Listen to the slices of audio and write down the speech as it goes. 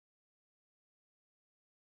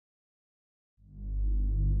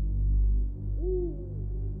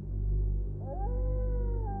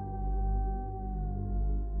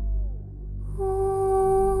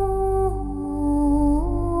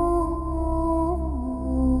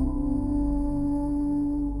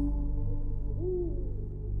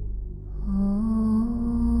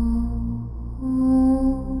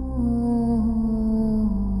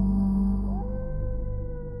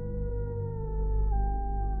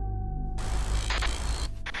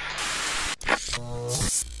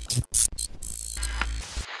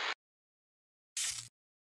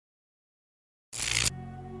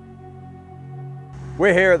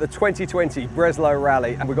We're here at the 2020 Breslau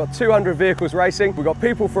Rally and we've got 200 vehicles racing. We've got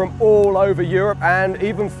people from all over Europe and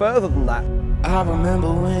even further than that. I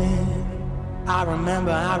remember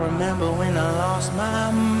when I lost my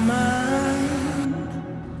mind.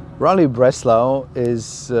 Rallye Breslau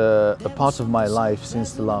is a part of my life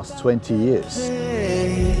since the last 20 years.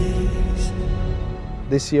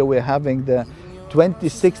 This year we're having the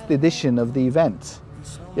 26th edition of the event.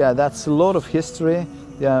 Yeah, that's a lot of history.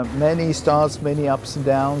 Yeah, many starts, many ups and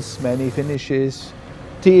downs, many finishes,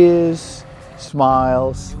 tears,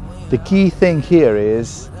 smiles. The key thing here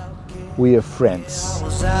is we are friends.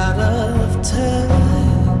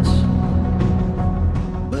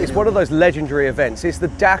 It's one of those legendary events. It's the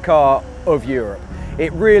Dakar of Europe.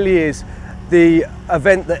 It really is the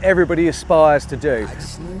event that everybody aspires to do.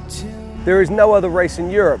 There is no other race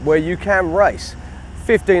in Europe where you can race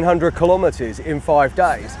 1,500 kilometers in 5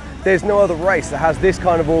 days. There's no other race that has this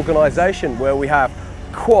kind of organisation where we have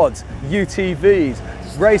quads, UTVs,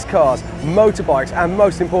 race cars, motorbikes, and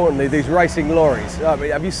most importantly, these racing lorries.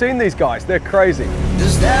 Have you seen these guys? They're crazy.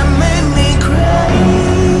 Does that make me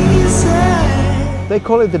crazy? They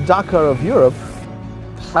call it the Dakar of Europe.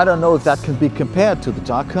 I don't know if that can be compared to the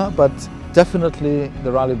Dakar, but definitely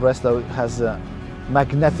the Rallye Breslau has a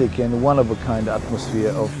magnetic and one-of-a-kind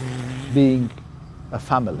atmosphere of being a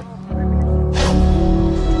family.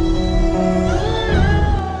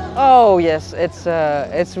 Oh yes,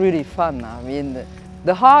 it's really fun. I mean,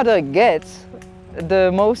 the harder it gets,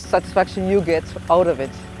 the most satisfaction you get out of it.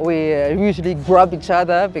 We usually grab each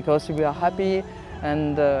other because we are happy,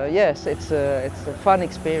 and yes, it's a fun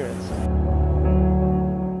experience.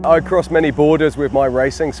 I cross many borders with my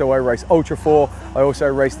racing, so I race Ultra 4, I also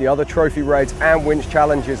race the other trophy raids and winch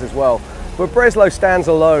challenges as well. But Breslau stands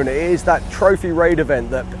alone. It is that trophy raid event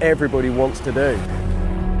that everybody wants to do.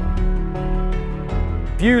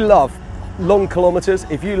 If you love long kilometers,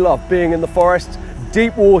 if you love being in the forest,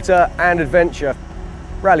 deep water and adventure,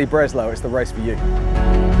 Rallye Breslau is the race for you.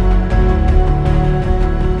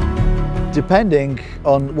 Depending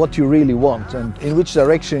on what you really want and in which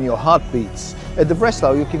direction your heart beats, at the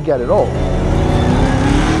Breslau you can get it all.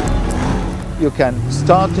 You can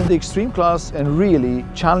start in the extreme class and really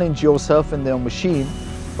challenge yourself in the machine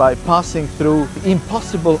by passing through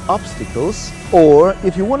impossible obstacles, or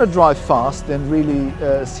if you want to drive fast and really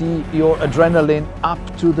see your adrenaline up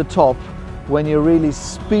to the top when you're really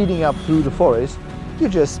speeding up through the forest, you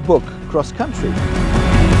just book cross-country.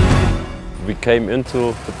 We came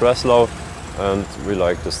into the Breslau and we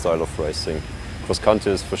like the style of racing.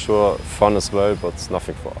 Cross-country is for sure fun as well, but it's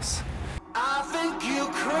nothing for us.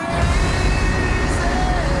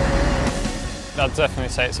 I'd definitely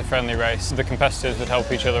say it's a friendly race. The competitors would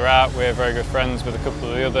help each other out. We're very good friends with a couple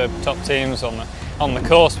of the other top teams. On the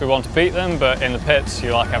course we want to beat them, but in the pits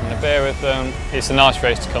you like having a beer with them. It's a nice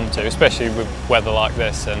race to come to, especially with weather like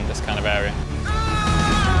this and this kind of area.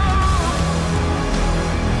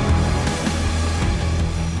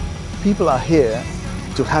 People are here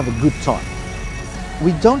to have a good time.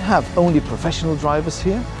 We don't have only professional drivers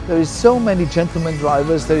here. There is so many gentlemen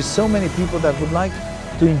drivers, there is so many people that would like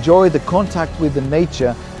to enjoy the contact with the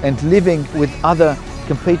nature and living with other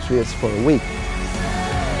compatriots for a week.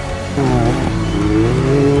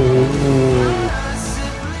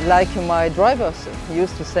 Like my drivers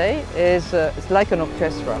used to say, it's like an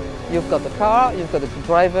orchestra. You've got the car, you've got the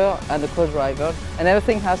driver and the co-driver, and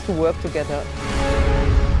everything has to work together.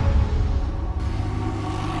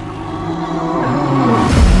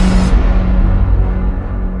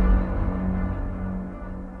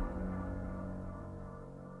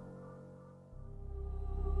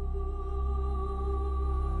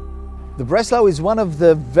 The Breslau is one of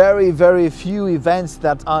the very few events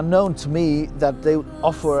that are known to me that they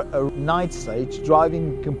offer a night stage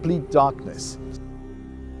driving in complete darkness.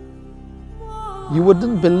 You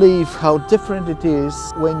wouldn't believe how different it is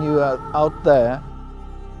when you are out there.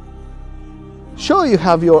 Sure, you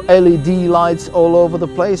have your LED lights all over the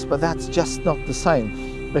place, but that's just not the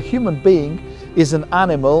same. A human being is an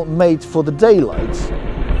animal made for the daylight.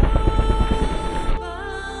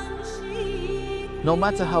 No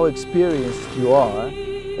matter how experienced you are,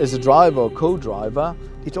 as a driver or co-driver,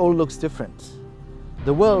 it all looks different.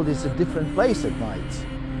 The world is a different place at night.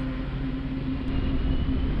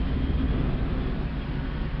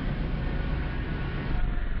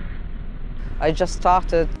 I just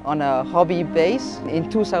started on a hobby base in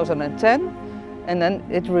 2010, and then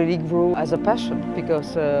it really grew as a passion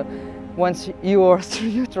because once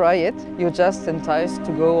you try it, you're just enticed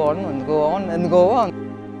to go on and go on and go on.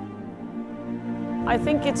 I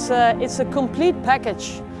think it's a complete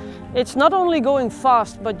package. It's not only going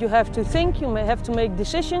fast, but you have to think, you may have to make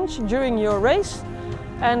decisions during your race.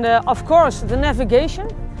 And of course the navigation.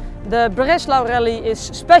 The Breslau Rally is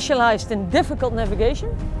specialized in difficult navigation.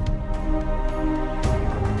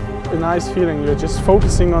 A nice feeling, you're just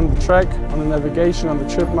focusing on the track, on the navigation, on the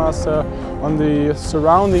tripmaster, on the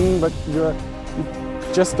surrounding, but you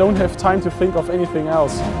just don't have time to think of anything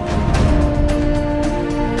else.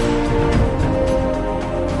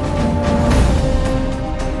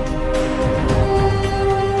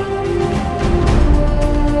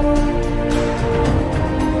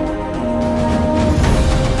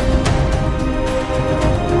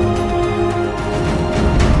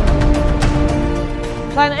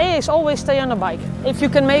 Plan A is always stay on the bike. If you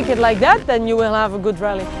can make it like that, then you will have a good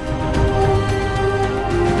rally.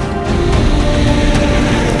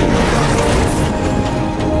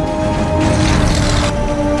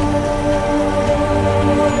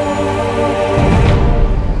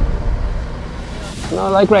 I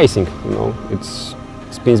like racing, you know, it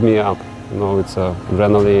spins me up, you know, it's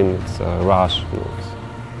adrenaline, it's a rush, you know,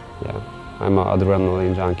 yeah, I'm an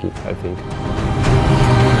adrenaline junkie, I think.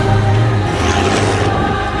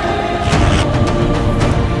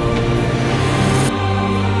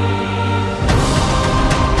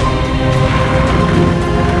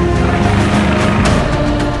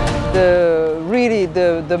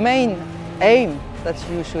 The main aim that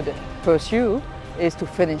you should pursue is to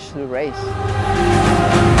finish the race.